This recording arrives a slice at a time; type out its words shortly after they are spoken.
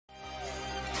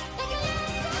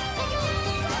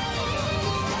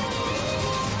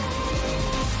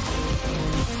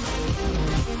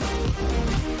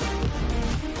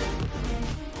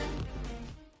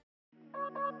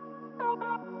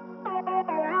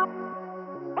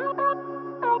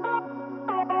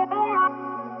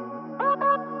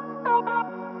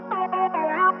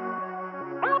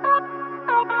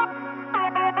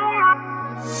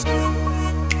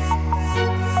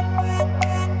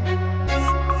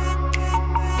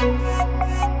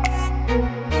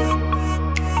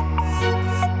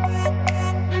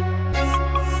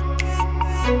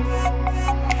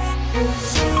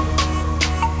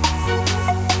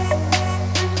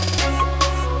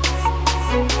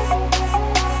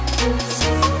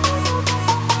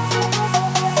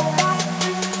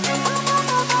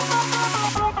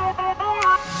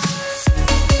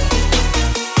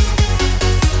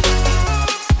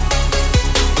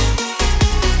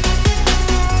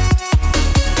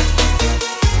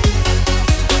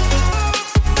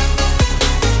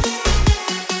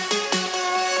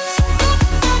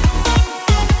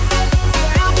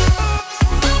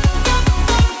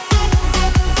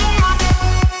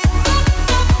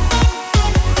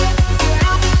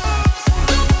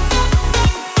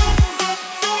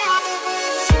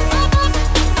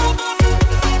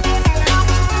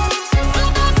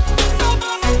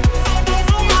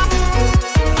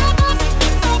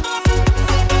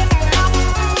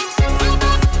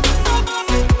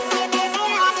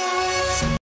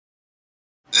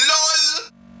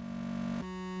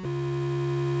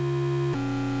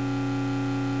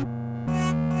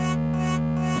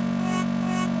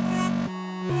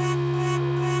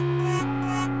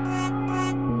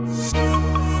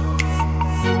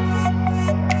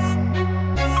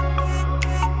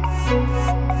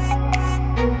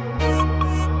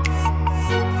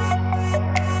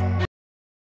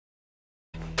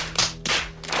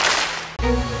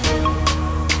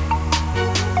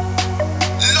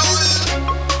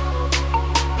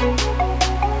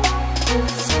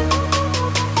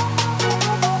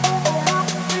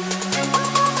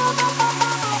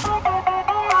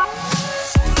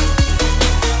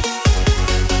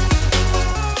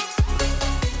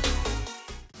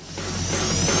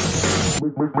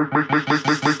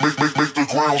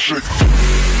ground shake.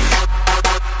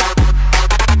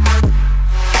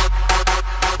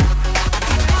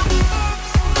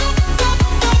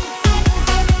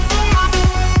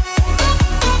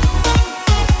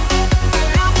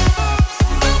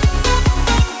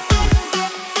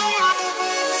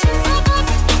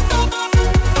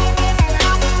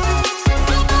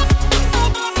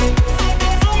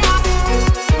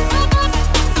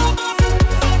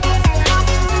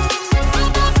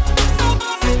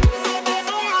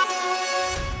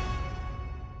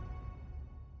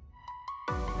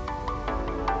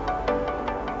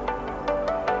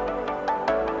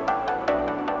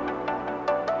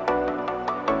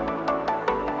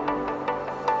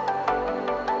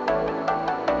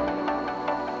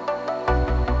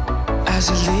 As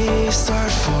the leaves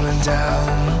start falling down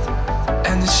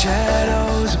and the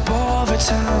shadows above our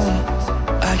town,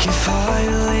 I can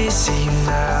finally see you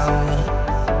now.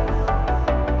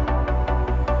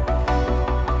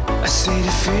 I see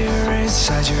the fear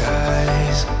inside your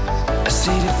eyes, I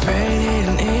see the pain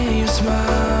hidden in your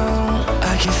smile.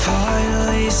 I can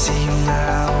finally see you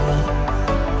now.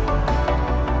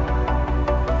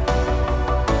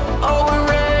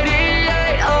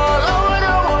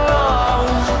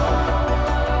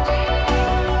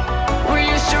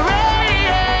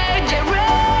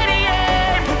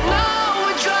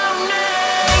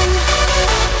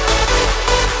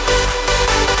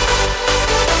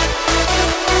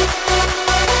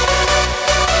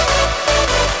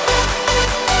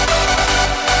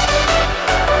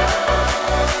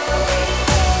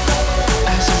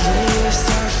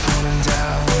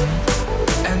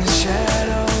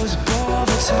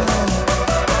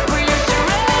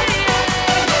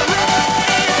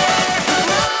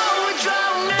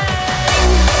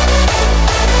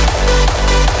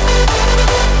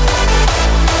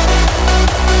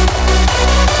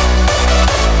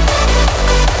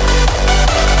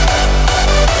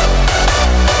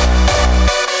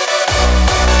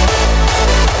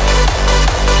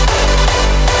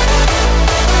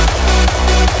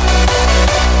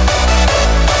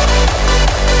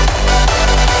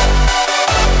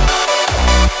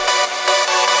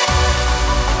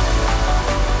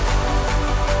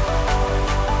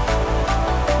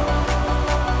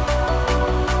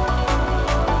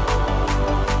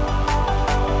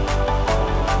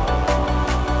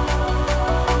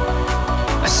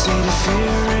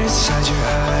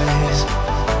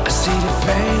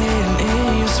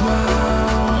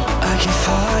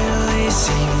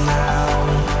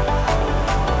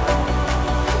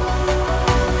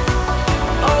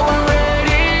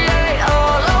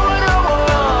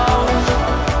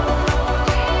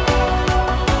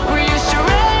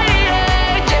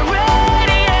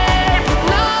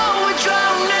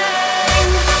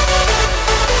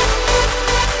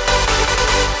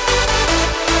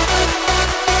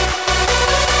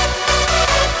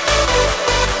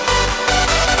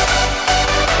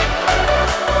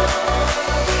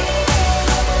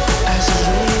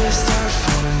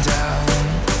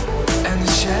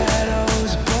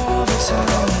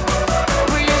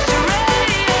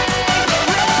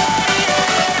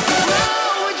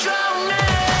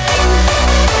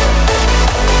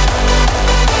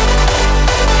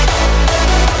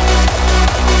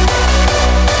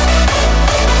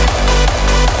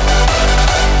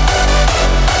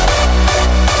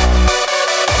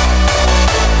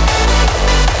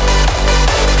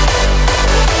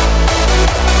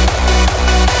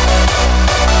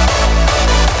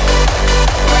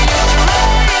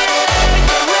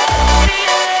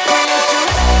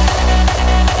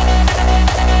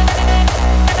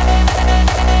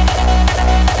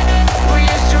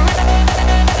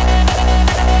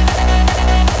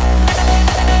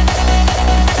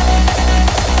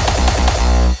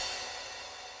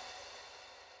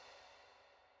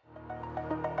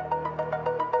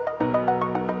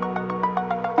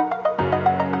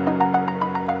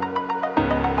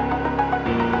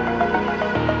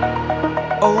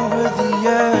 Over the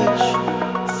edge,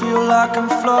 feel like I'm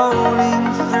floating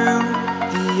through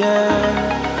the air.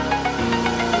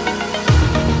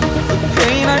 The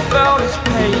pain I felt is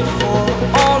paid for,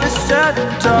 all is said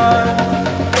and done.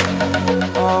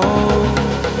 Oh,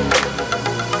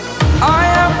 I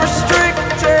am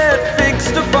restricted,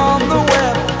 fixed upon the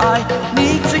web. I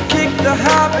need to kick the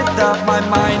habit that my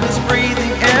mind is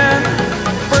breathing in.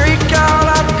 Break out,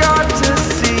 I've got to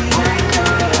see.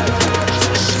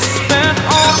 Spent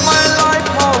all my life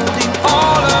holding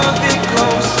all of it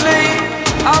closely.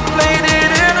 I played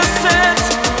it innocent,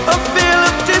 a feel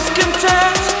of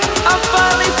discontent. I'm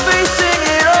finally facing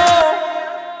it all,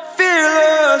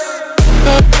 fearless.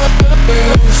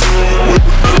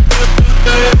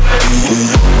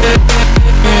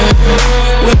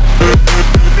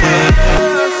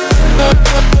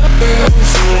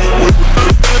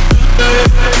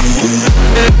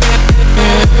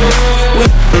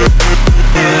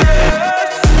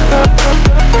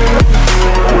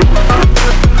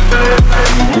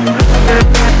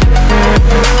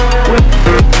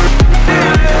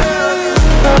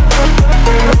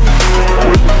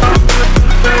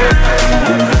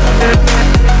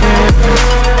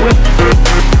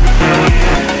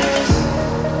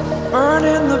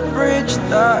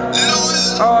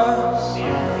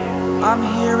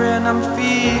 and I'm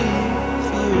feeling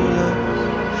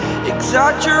fearless.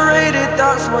 Exaggerated,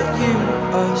 that's what you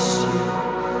assume.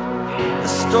 The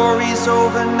story's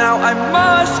over now, I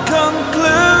must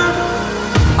conclude.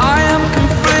 I am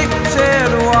conflicted,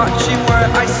 watching where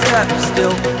I step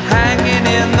still, hanging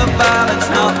in the balance.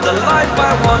 Not the life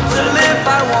I want to live,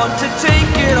 I want to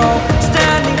take it all.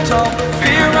 Standing tall,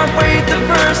 fear I weighed the